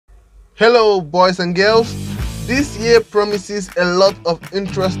Hello boys and girls, this year promises a lot of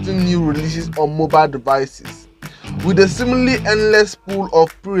interesting new releases on mobile devices. With a seemingly endless pool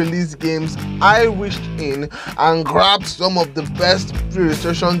of pre-release games, I reached in and grabbed some of the best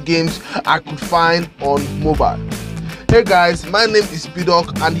pre-registration games I could find on mobile. Hey guys, my name is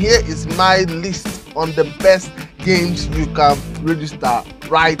Pedoc and here is my list on the best games you can register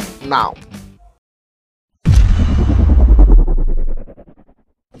right now.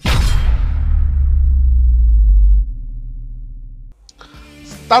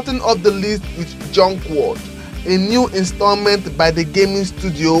 Starting off the list with Junkworld, a new installment by the gaming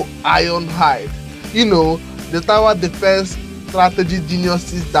studio Arclight. You know, the tower defense strategy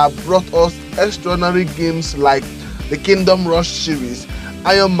geniuses that brought us extraordinary games like the Kingdom Rush series,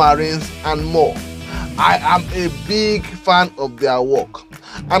 Iron Marines and more. I am a big fan of their work,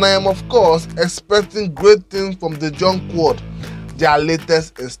 and I am of course expecting great things from the Junkworld, their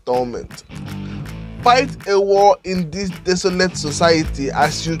latest installment. Fight a war in this desolate society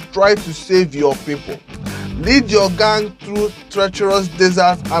as you try to save your people. Lead your gang through treacherous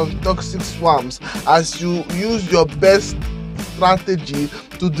deserts and toxic swamps as you use your best strategy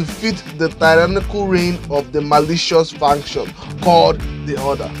to defeat the tyrannical reign of the malicious faction called the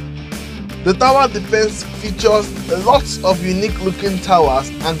Order. The tower defense features lots of unique looking towers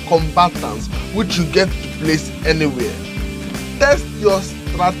and combatants which you get to place anywhere. Test your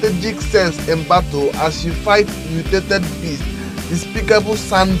strategic sense in battle as you fight mutated beasts, despicable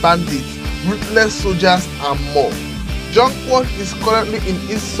sand bandits, ruthless soldiers and more. Junkworld is currently in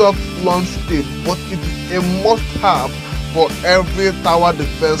its soft launch stage, but it is a must-have for every tower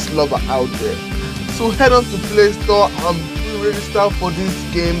defense lover out there. So head on to Play Store and pre-register for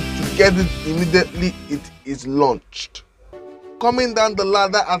this game to get it immediately it is launched. Coming down the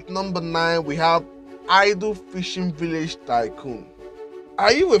ladder at number 9, we have Idle Fishing Village Tycoon.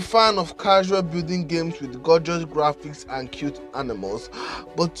 Are you a fan of casual building games with gorgeous graphics and cute animals,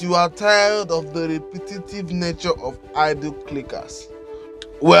 but you are tired of the repetitive nature of idle clickers?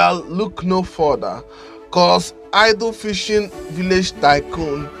 Well, look no further, cause Idle Fishing Village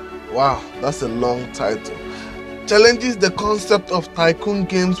Tycoon, wow, that's a long title, challenges the concept of tycoon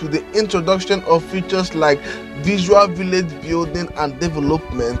games with the introduction of features like visual village building and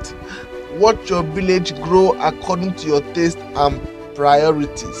development. Watch your village grow according to your taste and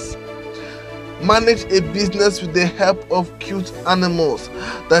priorities. Manage a business with the help of cute animals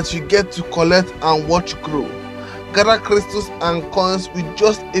that you get to collect and watch grow. Gather crystals and coins with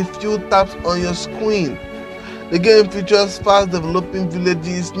just a few taps on your screen. The game features fast developing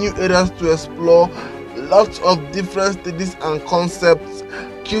villages, new areas to explore, lots of different stages and concepts,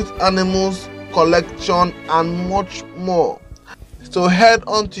 cute animals, collection and much more. So head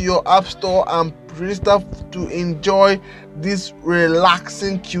on to your app store and register to enjoy this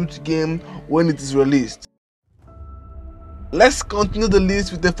relaxing cute game when it is released. Let's continue the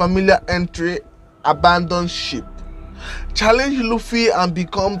list with the familiar entry, Abandoned Ship. Challenge Luffy and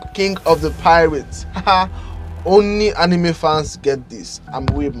become king of the pirates. Only anime fans get this. I'm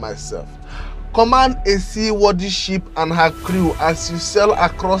with myself. Command a seaworthy ship and her crew as you sail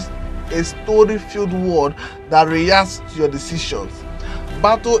across a story-filled world that reacts to your decisions.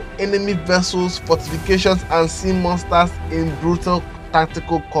 Battle enemy vessels, fortifications and sea monsters in brutal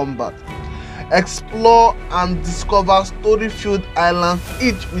tactical combat. Explore and discover story-filled islands,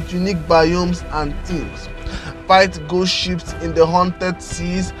 each with unique biomes and themes. Fight ghost ships in the haunted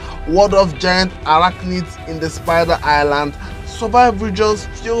seas, ward off giant arachnids in the spider island, survive regions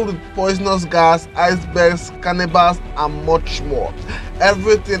filled with poisonous gas, icebergs, cannibals and much more.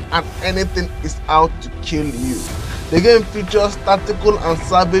 Everything and anything is out to kill you. The game features tactical and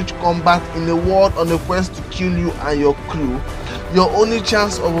savage combat in a world on a quest to kill you and your crew. Your only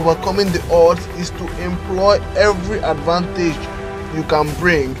chance of overcoming the odds is to employ every advantage you can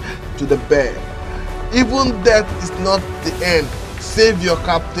bring to the bear. Even death is not the end. Save your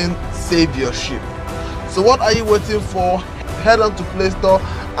captain, save your ship. So what are you waiting for? Head on to Play Store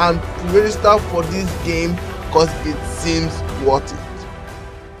and register for this game because it seems worth it.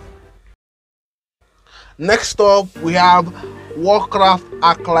 Next up, we have Warcraft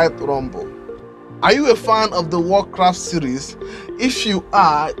Arclight Rumble. Are you a fan of the Warcraft series? If you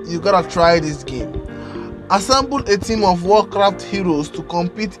are, you gotta try this game. Assemble a team of Warcraft heroes to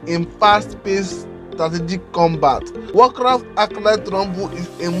compete in fast-paced strategic combat. Warcraft Arclight Rumble is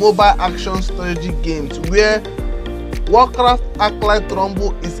a mobile action strategy game where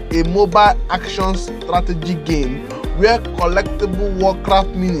collectible Warcraft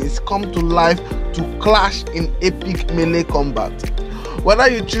minis come to life to clash in epic melee combat. Whether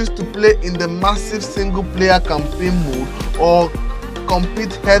you choose to play in the massive single player campaign mode or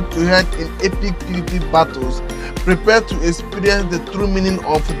compete head-to-head in epic PvP battles. Prepare to experience the true meaning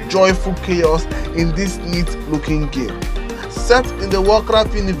of joyful chaos in this neat-looking game. Set in the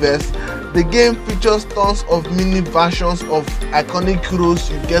Warcraft universe, the game features tons of mini versions of iconic heroes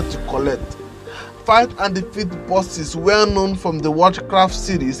you get to collect. Fight and defeat bosses well known from the Warcraft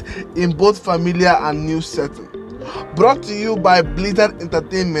series in both familiar and new settings. Brought to you by Blizzard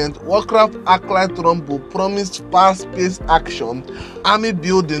Entertainment, Warcraft Arclight Rumble promised fast-paced action, army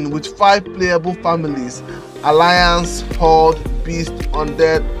building with 5 playable families, Alliance, Horde, Beast,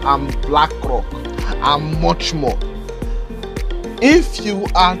 Undead, and Blackrock, and much more. If you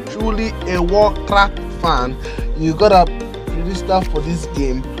are truly a Warcraft fan, you gotta register for this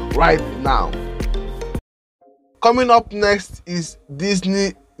game right now. Coming up next is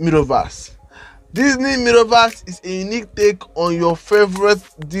Disney Mirrorverse. Disney Mirrorverse is a unique take on your favorite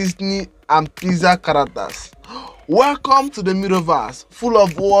Disney and Pixar characters. Welcome to the Mirrorverse, full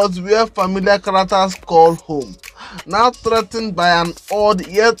of worlds where familiar characters call home. Now threatened by an odd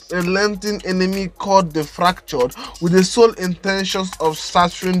yet relenting enemy called the Fractured, with the sole intentions of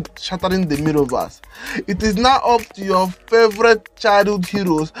shattering the Mirrorverse. It is now up to your favorite childhood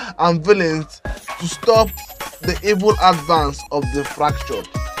heroes and villains to stop the evil advance of the Fractured.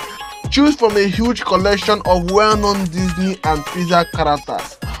 Choose from a huge collection of well-known Disney and Pixar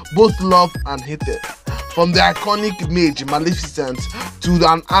characters, both loved and hated. From the iconic mage Maleficent to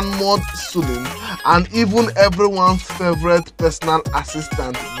an armored Sulin, and even everyone's favorite personal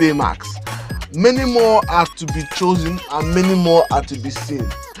assistant Baymax. Many more are to be chosen and many more are to be seen.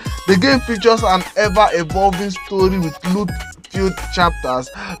 The game features an ever-evolving story with loot-filled chapters,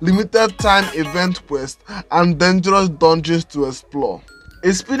 limited time event quests, and dangerous dungeons to explore.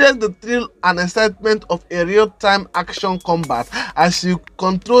 Experience the thrill and excitement of a real-time action combat as you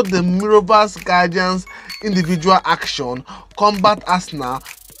control the Mirrorverse Guardian's individual action, combat arsenal,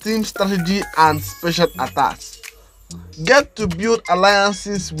 team strategy, and special attacks. Get to build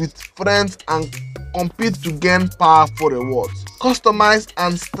alliances with friends and compete to gain powerful rewards. Customize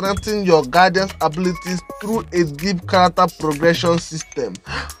and strengthen your Guardian's abilities through a deep character progression system,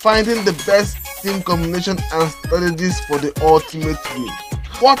 finding the best team combination and strategies for the ultimate win.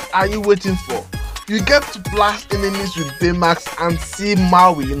 What are you waiting for? You get to blast enemies with Baymax and see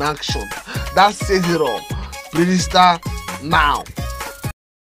Maui in action. That says it all. Register now.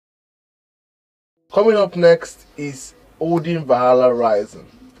 Coming up next is Odin Valhalla Rising.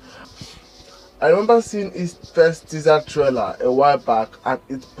 I remember seeing its first teaser trailer a while back and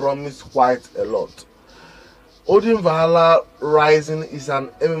it promised quite a lot. Odin Valhalla Rising is an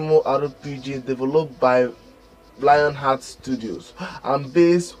MMORPG developed by Lionheart Studios and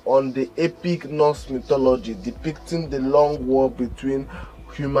based on the epic Norse mythology depicting the long war between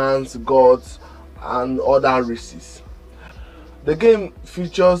humans, gods, and other races. The game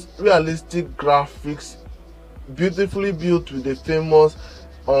features realistic graphics, beautifully built with the famous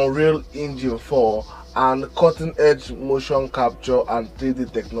Unreal Engine 4 and cutting-edge motion capture and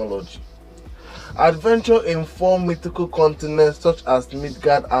 3D technology. Adventure in 4 mythical continents such as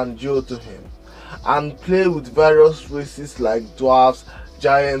Midgard and Jotunheim, and play with various races like dwarves,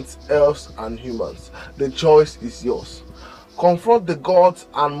 giants, elves, and humans. The choice is yours. Confront the gods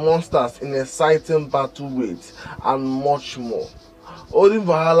and monsters in exciting battle waves and much more. Odin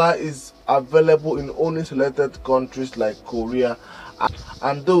Valhalla is available in only selected countries like Korea,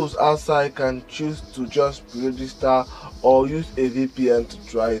 and those outside can choose to just register or use a VPN to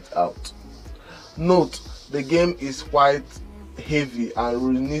try it out. Note, the game is quite heavy and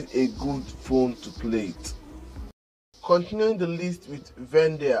will need a good phone to play it. Continuing the list with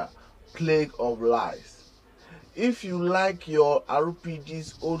Vendir, Plague of Lies. If you like your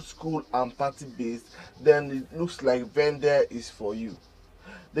RPGs old school and party based, then it looks like Vendir is for you.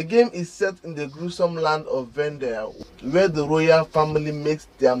 The game is set in the gruesome land of Vendir, where the royal family makes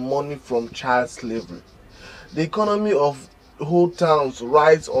their money from child slavery. The economy of whole towns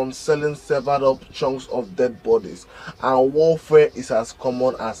rides on selling severed up chunks of dead bodies, and warfare is as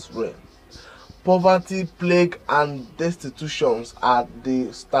common as rain. Poverty, plague, and destitutions are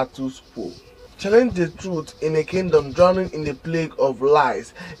the status quo. Challenge the truth in a kingdom drowning in a plague of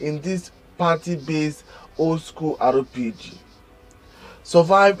lies in this party-based old-school RPG.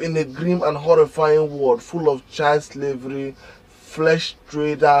 Survive in a grim and horrifying world full of child slavery, flesh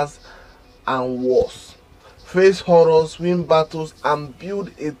traders, and wars. Face horrors, win battles, and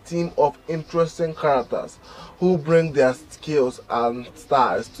build a team of interesting characters who bring their skills and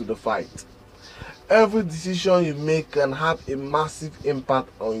styles to the fight. Every decision you make can have a massive impact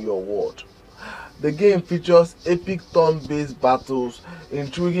on your world. The game features epic turn-based battles,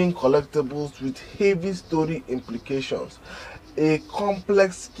 intriguing collectibles with heavy story implications, a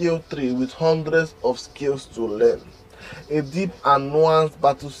complex skill tree with hundreds of skills to learn, a deep and nuanced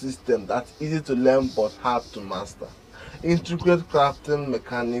battle system that's easy to learn but hard to master, intricate crafting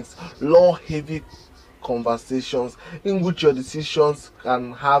mechanics, lore-heavy conversations in which your decisions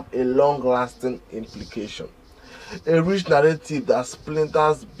can have a long-lasting implication, a rich narrative that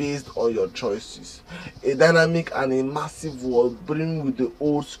splinters based on your choices, a dynamic and immersive world brimming with the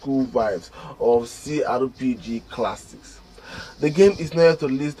old-school vibes of CRPG classics. The game is not yet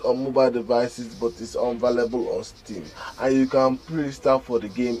released on mobile devices but is available on Steam, and you can pre-register for the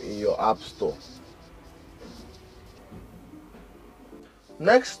game in your app store.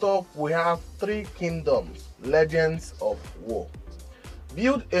 Next up, we have Three Kingdoms: Legends of War.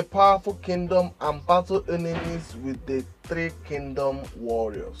 Build a powerful kingdom and battle enemies with the Three Kingdom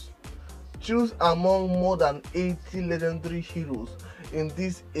Warriors. Choose among more than 80 legendary heroes in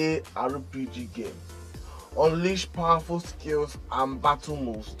this ARPG game. Unleash powerful skills and battle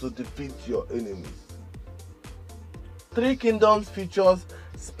moves to defeat your enemies. Three Kingdoms features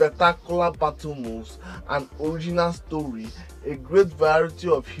spectacular battle moves, an original story, a great variety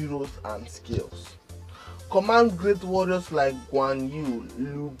of heroes and skills. Command great warriors like Guan Yu,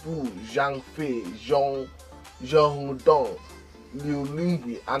 Lu Bu, Zhang Fei, Zhong Hudong, Liu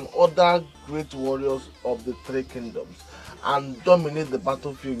Lingui, and other great warriors of the Three Kingdoms, and dominate the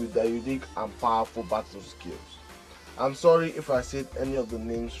battlefield with their unique and powerful battle skills. I'm sorry if I said any of the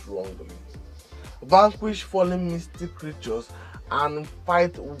names wrongly. Vanquish fallen mystic creatures and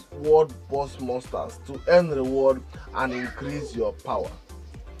fight world boss monsters to earn reward and increase your power.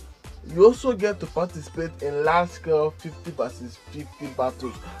 You also get to participate in large-scale 50 vs 50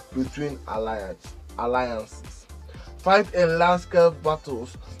 battles between alliances. Fight in large-scale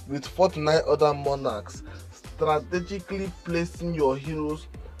battles with 49 other monarchs, strategically placing your heroes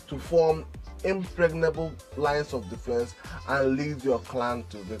to form impregnable lines of defense and lead your clan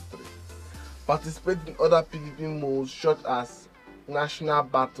to victory. Participate in other PvP modes such as national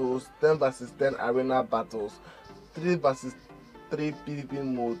battles, 10 vs 10 arena battles, 3 vs 3 PvP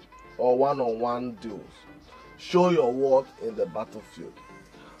mode, or one-on-one duels. Show your worth in the battlefield.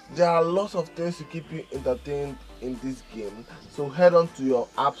 There are lots of things to keep you entertained in this game, so head on to your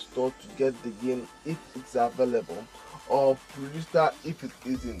app store to get the game if it's available, or pre-register if it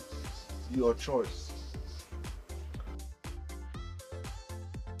isn't. Your choice.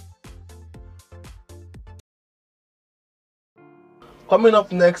 Coming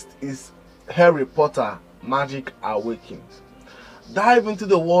up next is Harry Potter: Magic Awakens. Dive into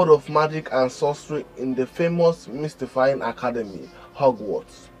the world of magic and sorcery in the famous mystifying academy,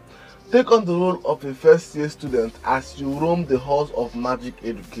 Hogwarts. Take on the role of a first-year student as you roam the halls of magic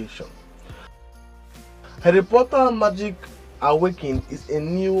education. Harry Potter: Magic Awakens is a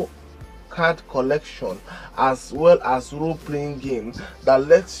new card collection as well as role-playing game that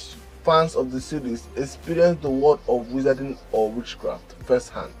lets fans of the series experience the world of wizarding or witchcraft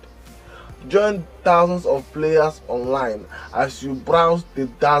firsthand. Join thousands of players online as you browse the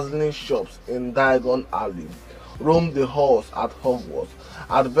dazzling shops in Diagon Alley, roam the halls at Hogwarts,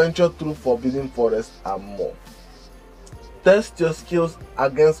 adventure through Forbidden Forest, and more. Test your skills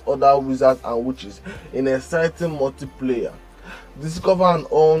against other wizards and witches in exciting multiplayer. Discover an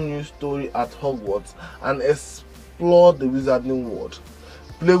all-new story at Hogwarts and explore the wizarding world.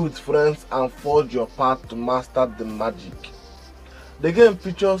 Play with friends and forge your path to master the magic. The game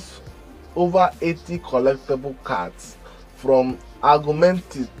features over 80 collectible cards, from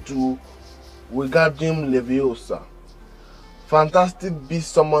Argumented to Wingardium Leviosa. Fantastic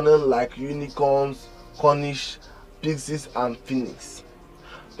beast summoning like unicorns, Cornish, pixies, and phoenix.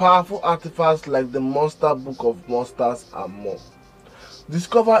 Powerful artifacts like the Monster Book of Monsters, and more.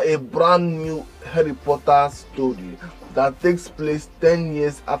 Discover a brand new Harry Potter story that takes place 10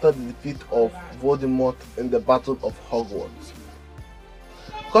 years after the defeat of Voldemort in the Battle of Hogwarts.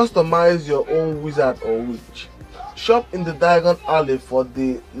 Customize your own wizard or witch. Shop in the Diagon Alley for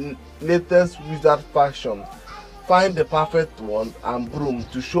the latest wizard fashion. Find the perfect wand and broom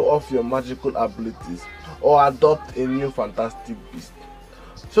to show off your magical abilities, or adopt a new fantastic beast.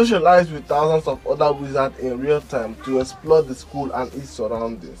 Socialize with thousands of other wizards in real time to explore the school and its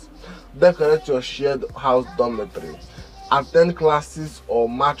surroundings. Decorate your shared house dormitory. Attend classes or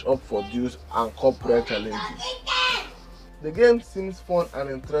match up for duels and corporate challenges. The game seems fun and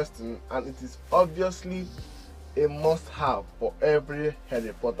interesting, and it is obviously a must-have for every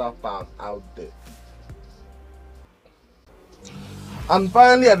Harry Potter fan out there. And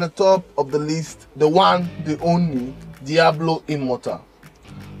finally, at the top of the list, the one, the only, Diablo Immortal.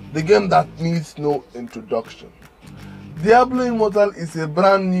 The game that needs no introduction. Diablo Immortal is a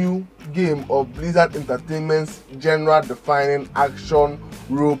brand new game of Blizzard Entertainment's genre-defining action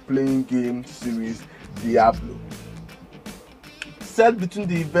role-playing game series, Diablo. Set between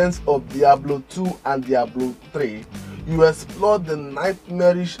the events of Diablo 2 and Diablo 3, you explore the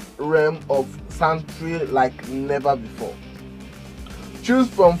nightmarish realm of Sanctuary like never before. Choose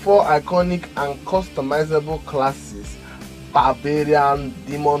from 4 iconic and customizable classes: Barbarian,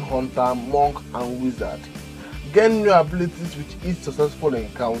 Demon Hunter, Monk, and Wizard. Gain new abilities with each successful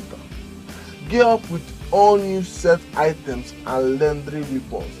encounter. Gear up with all new set items and legendary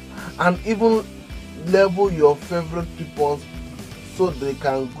weapons, and even level your favorite weapons so they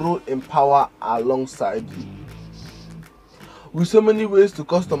can grow in power alongside you. With so many ways to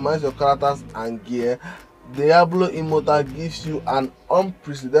customize your characters and gear, Diablo Immortal gives you an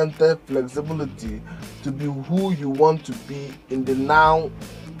unprecedented flexibility to be who you want to be in the now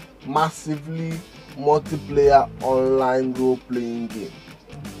massively multiplayer online role-playing game.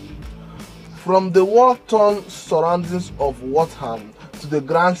 From the war-torn surroundings of Wortham to the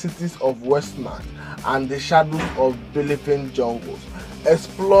grand cities of Westmark and the shadows of beleaguered jungles,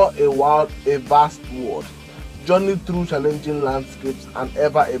 explore a vast world, journey through challenging landscapes and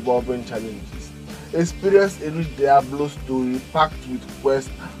ever-evolving challenges. Experience a rich Diablo story packed with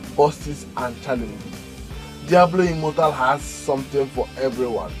quests, bosses, and challenges. Diablo Immortal has something for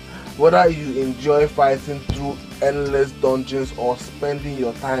everyone. Whether you enjoy fighting through endless dungeons or spending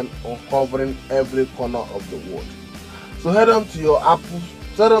your time uncovering every corner of the world. So head on to your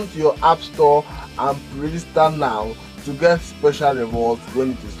App Store and register now to get special rewards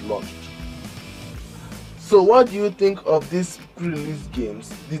when it is launched. So what do you think of these pre-release games?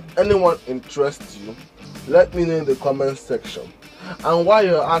 Did anyone interest you? Let me know in the comment section. And while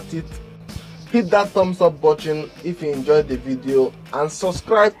you're at it, hit that thumbs up button if you enjoyed the video and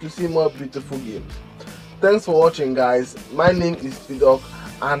subscribe to see more beautiful games. Thanks for watching, guys. My name is Pedoc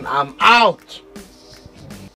and I'm out.